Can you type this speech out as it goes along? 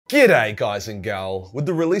G'day guys and gal. With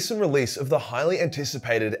the release of the highly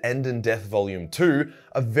anticipated End and Death Volume 2,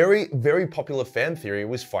 a very popular fan theory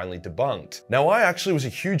was finally debunked. Now I actually was a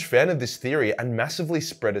huge fan of this theory and massively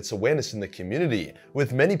spread its awareness in the community,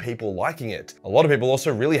 with many people liking it. A lot of people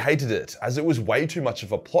also really hated it, as it was way too much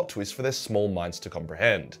of a plot twist for their small minds to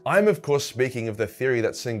comprehend. I'm of course speaking of the theory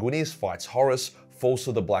that Sanguinius fights Horus, falls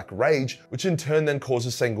to the Black Rage, which in turn then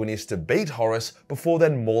causes Sanguinius to beat Horus before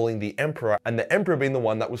then mauling the Emperor, and the Emperor being the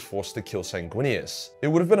one that was forced to kill Sanguinius. It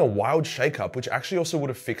would have been a wild shakeup, which actually also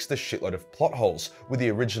would have fixed a shitload of plot holes with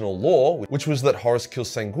the original lore, which was that Horus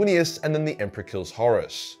kills Sanguinius and then the Emperor kills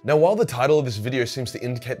Horus. Now while the title of this video seems to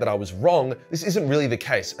indicate that I was wrong, this isn't really the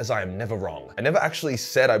case, as I am never wrong. I never actually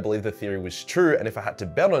said I believe the theory was true, and if I had to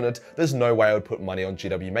bet on it, there's no way I would put money on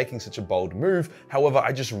GW making such a bold move. However,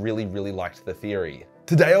 I just really liked the theory.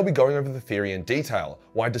 Today I'll be going over the theory in detail,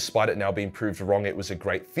 why despite it now being proved wrong it was a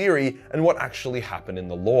great theory, and what actually happened in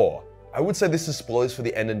the lore. I would say this is spoilers for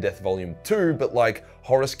the End and Death Volume 2, but like,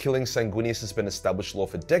 Horus killing Sanguinius has been established lore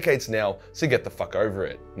for decades now, so get the fuck over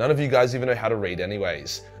it. None of you guys even know how to read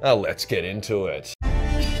anyways. Let's get into it.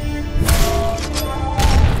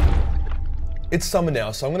 It's summer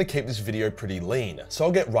now, so I'm going to keep this video pretty lean, so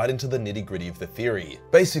I'll get right into the nitty-gritty of the theory.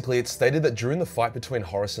 Basically, it's stated that during the fight between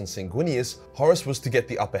Horus and Sanguinius, Horus was to get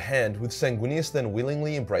the upper hand, with Sanguinius then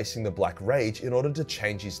willingly embracing the Black Rage in order to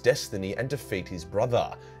change his destiny and defeat his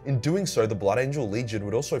brother. In doing so, the Blood Angel Legion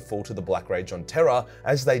would also fall to the Black Rage on Terra,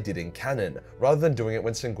 as they did in canon, rather than doing it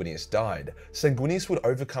when Sanguinius died. Sanguinius would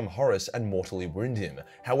overcome Horus and mortally wound him,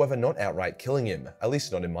 however not outright killing him, at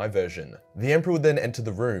least not in my version. The Emperor would then enter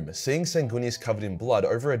the room, seeing Sanguinius covered in blood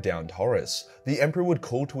over a downed Horus. The Emperor would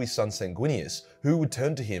call to his son Sanguinius, who would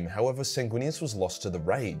turn to him, however Sanguinius was lost to the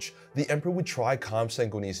rage. The Emperor would try calm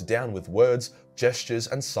Sanguinius down with words, gestures,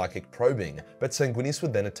 and psychic probing, but Sanguinius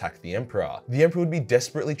would then attack the Emperor. The Emperor would be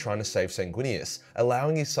desperately trying to save Sanguinius,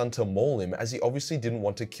 allowing his son to maul him as he obviously didn't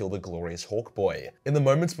want to kill the glorious Hawk Boy. In the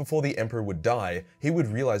moments before the Emperor would die, he would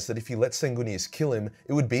realize that if he let Sanguinius kill him,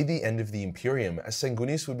 it would be the end of the Imperium, as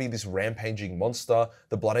Sanguinius would be this rampaging monster,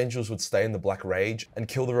 the Blood Angels would stay in the Black Rage and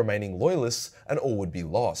kill the remaining loyalists, and all would be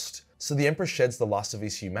lost. So the Emperor sheds the last of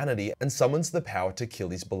his humanity and summons the power to kill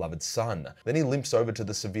his beloved son. Then he limps over to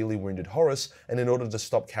the severely wounded Horus, and in order to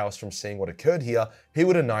stop Chaos from seeing what occurred here, he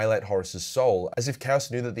would annihilate Horus's soul, as if Chaos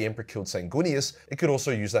knew that the Emperor killed Sanguinius, it could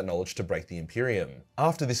also use that knowledge to break the Imperium.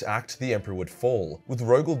 After this act, the Emperor would fall, with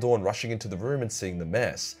Rogel Dawn rushing into the room and seeing the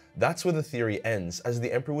mess. That's where the theory ends, as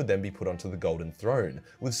the Emperor would then be put onto the Golden Throne,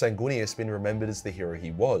 with Sanguinius being remembered as the hero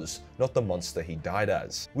he was, not the monster he died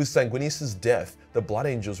as. With Sanguinius' death, the Blood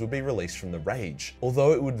Angels would be released from the Rage,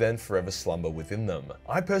 although it would then forever slumber within them.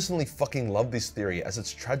 I personally fucking love this theory, as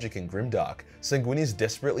it's tragic and grimdark. Sanguinius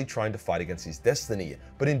desperately trying to fight against his destiny,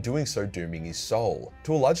 but in doing so dooming his soul.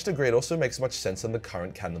 To a large degree, it also makes much sense in the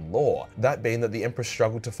current canon lore, that being that the Emperor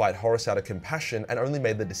struggled to fight Horus out of compassion and only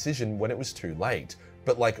made the decision when it was too late.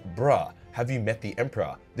 But like, bruh, have you met the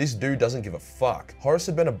Emperor? This dude doesn't give a fuck. Horus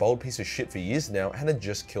had been a bold piece of shit for years now and had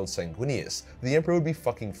just killed Sanguinius. The Emperor would be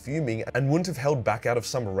fucking fuming and wouldn't have held back out of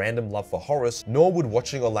some random love for Horus, nor would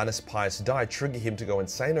watching Olanus Pius die trigger him to go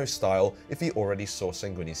insano style if he already saw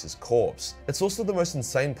Sanguinius' corpse. It's also the most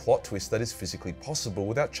insane plot twist that is physically possible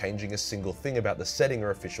without changing a single thing about the setting or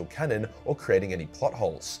official canon or creating any plot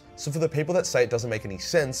holes. So for the people that say it doesn't make any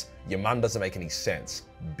sense, your mum doesn't make any sense,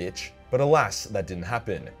 bitch. But alas, that didn't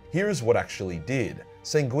happen. Here is what actually did.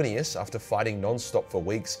 Sanguinius, after fighting non-stop for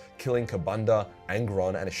weeks, killing Kabunda,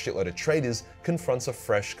 Angron, and a shitload of traitors, confronts a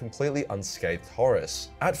fresh, completely unscathed Horus.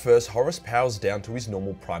 At first, Horus powers down to his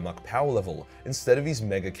normal Primarch power level, instead of his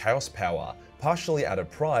Mega Chaos power, partially out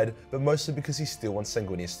of pride, but mostly because he still wants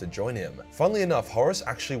Sanguinius to join him. Funnily enough, Horus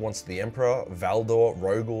actually wants the Emperor, Valdor,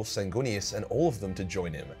 Rogel, Sanguinius, and all of them to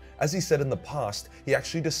join him. As he said in the past, he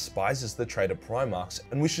actually despises the traitor Primarchs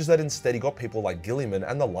and wishes that instead he got people like Guilliman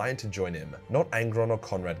and the Lion to join him, not Angron or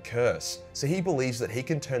Conrad Curse. So he believes that he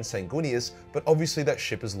can turn Sanguinius, but obviously that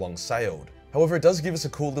ship has long sailed. However, it does give us a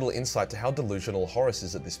cool little insight to how delusional Horus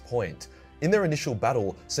is at this point. In their initial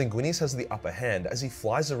battle, Sanguinius has the upper hand as he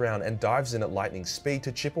flies around and dives in at lightning speed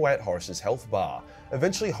to chip away at Horus's health bar.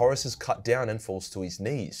 Eventually, Horus is cut down and falls to his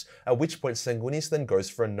knees, at which point Sanguinius then goes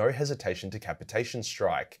for a no hesitation decapitation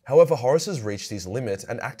strike. However, Horus has reached his limit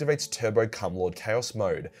and activates Turbo Cumlord Chaos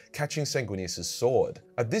mode, catching Sanguinius' sword.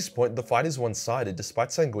 At this point, the fight is one-sided despite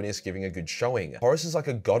Sanguinius giving a good showing. Horus is like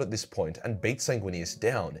a god at this point and beats Sanguinius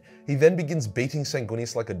down. He then begins beating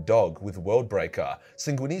Sanguinius like a dog with Worldbreaker.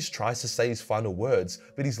 Sanguinius tries to say his final words,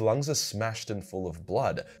 but his lungs are smashed and full of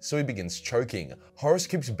blood, so he begins choking. Horus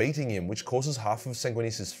keeps beating him, which causes half of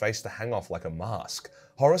Sanguinius' face to hang off like a mask.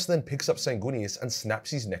 Horus then picks up Sanguinius and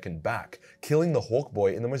snaps his neck and back, killing the Hawk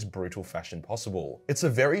Boy in the most brutal fashion possible. It's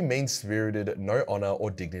a very mean-spirited, no honor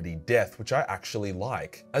or dignity death, which I actually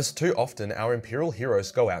like, as too often our Imperial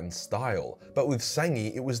heroes go out in style, but with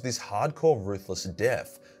Sangi it was this hardcore ruthless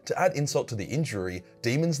death. To add insult to the injury,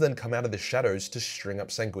 demons then come out of the shadows to string up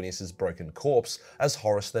Sanguinius' broken corpse as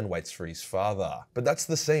Horus then waits for his father. But that's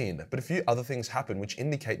the scene, but a few other things happen which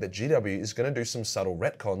indicate that GW is going to do some subtle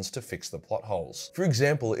retcons to fix the plot holes. For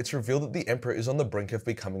example, it's revealed that the Emperor is on the brink of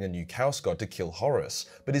becoming a new Chaos God to kill Horus,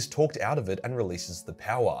 but is talked out of it and releases the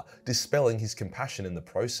power, dispelling his compassion in the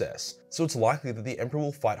process. So it's likely that the Emperor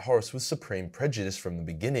will fight Horus with supreme prejudice from the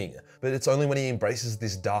beginning, but it's only when he embraces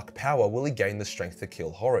this dark power will he gain the strength to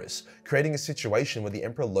kill Horus, creating a situation where the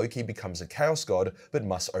Emperor low-key becomes a Chaos God but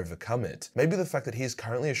must overcome it. Maybe the fact that he is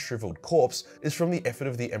currently a shriveled corpse is from the effort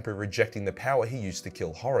of the Emperor rejecting the power he used to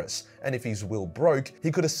kill Horus, and if his will broke,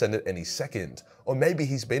 he could ascend at any second. Or maybe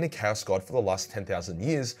he's been a Chaos God for the last 10,000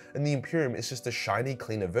 years and the Imperium is just a shiny,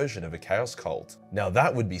 cleaner version of a Chaos cult. Now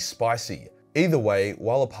that would be spicy. Either way,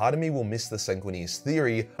 while a part of me will miss the Sanguinius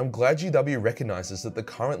theory, I'm glad GW recognizes that the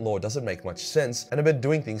current lore doesn't make much sense and have been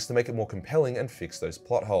doing things to make it more compelling and fix those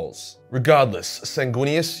plot holes. Regardless,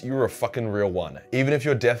 Sanguinius, you were a fucking real one, even if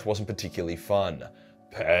your death wasn't particularly fun.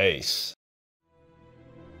 Peace.